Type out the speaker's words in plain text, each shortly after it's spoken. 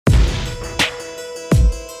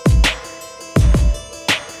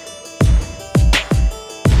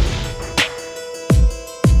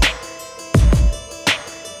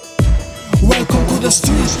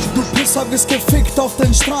Wichser, wirst gefickt auf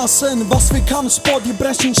den Straßen. Was wir Kampfsport, die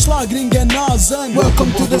brechen schlagringe Nasen.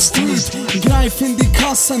 Welcome to the street, greif in die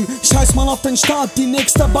Kassen. Scheiß mal auf den Staat, die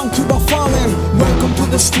nächste Bank überfallen. Welcome to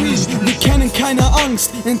the street, wir kennen keine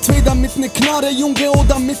Angst. Entweder mit ne Knarre, Junge,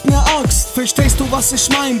 oder mit ne Axt. Verstehst du, was ich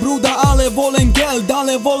mein, Bruder? Alle wollen Geld,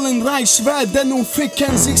 alle wollen reich werden und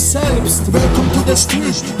ficken sich selbst. Welcome to the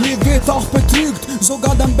street, hier wird auch betrügt.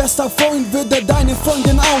 Sogar dein bester Freund würde deine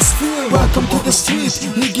Freundin ausführen. Welcome to the street,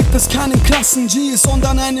 hier gibt es keinen Klassen-G,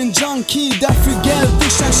 sondern einen Junkie, der für Geld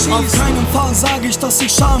dich erschießt. Auf keinen Fall sage ich, dass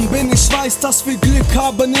ich arm bin. Ich weiß, dass wir Glück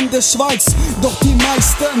haben in der Schweiz. Doch die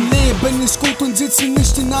meisten leben nicht gut und sitzen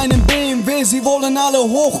nicht in einem BMW. Sie wollen alle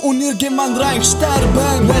hoch und irgendwann reich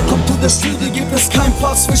sterben. Welcome to the street, hier gibt es keinen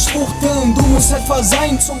Platz für Schwuchteln. Du musst etwas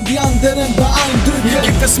sein, zum die anderen beeindrucken. Hier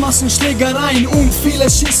gibt es Massenschlägereien und viele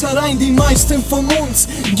Schießereien. Die meisten von uns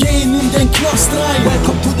gehen in den Knast rein.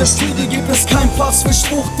 Welcome to the street, hier gibt es keinen Platz für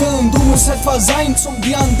Schwuchteln. Du musst etwas sein, zum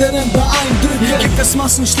die anderen beeindrucken. Hier gibt es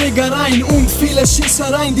Massenschlägereien und viele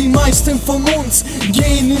Schießereien. Die meisten von uns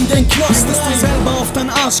gehen in den Knast rein. Du selber auf deinen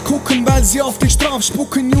Arsch gucken, weil sie auf dich drauf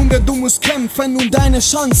spucken. Junge, du musst kämpfen und deine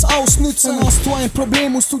Chance ausnützen. Hast du ein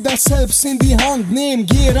Problem, musst du das selbst in die Hand nehmen.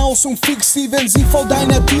 Geh raus und fix sie, wenn sie vor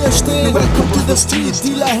deiner Tür stehen. Welcome to the street,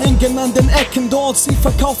 Dealer hängen an den Ecken dort. Sie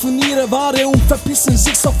verkaufen ihre Ware und verpissen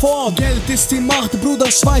sich sofort. Geld ist die Macht, Bruder,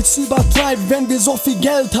 Schweiz übertreibt. Wenn wir so viel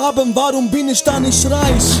Geld haben, warum bin ich da nicht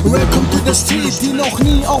reich? Welcome to the street, die noch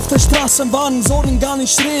nie auf der Straße waren, sollen gar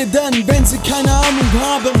nicht reden, wenn sie keine Ahnung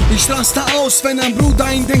haben. Ich raste aus, wenn ein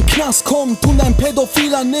Bruder in den Knast kommt und ein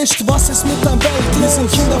Pädophiler nicht. Was ist mit der Welt? Wir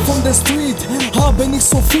sind Kinder von der Street, haben nicht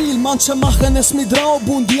so viel. Manche machen es mit Raub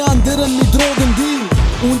und die anderen mit Drogendeal.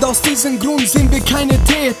 Und aus diesem Grund sind wir keine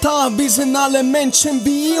Täter. Wir sind alle Menschen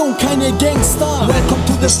wie ihr und keine Gangster. Welcome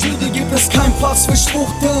to the street, hier gibt es keinen Platz für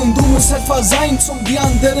Schwuchteln. Du musst etwas sein, zum die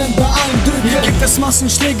anderen beeindrucken. Hier gibt es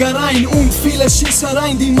Massenschlägereien und viele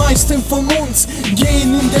Schießereien. Die meisten von uns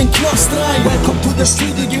gehen in den Knast rein. Welcome to the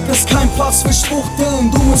street, hier gibt es keinen Platz für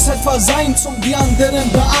Schwuchteln. Du musst etwas sein, zum die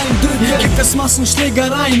anderen beeindrucken. Hier gibt es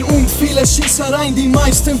Massenschlägereien und viele Schießereien. Die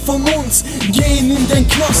meisten von uns gehen in den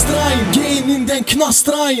Knast rein. Gehen in den Knast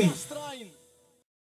rein.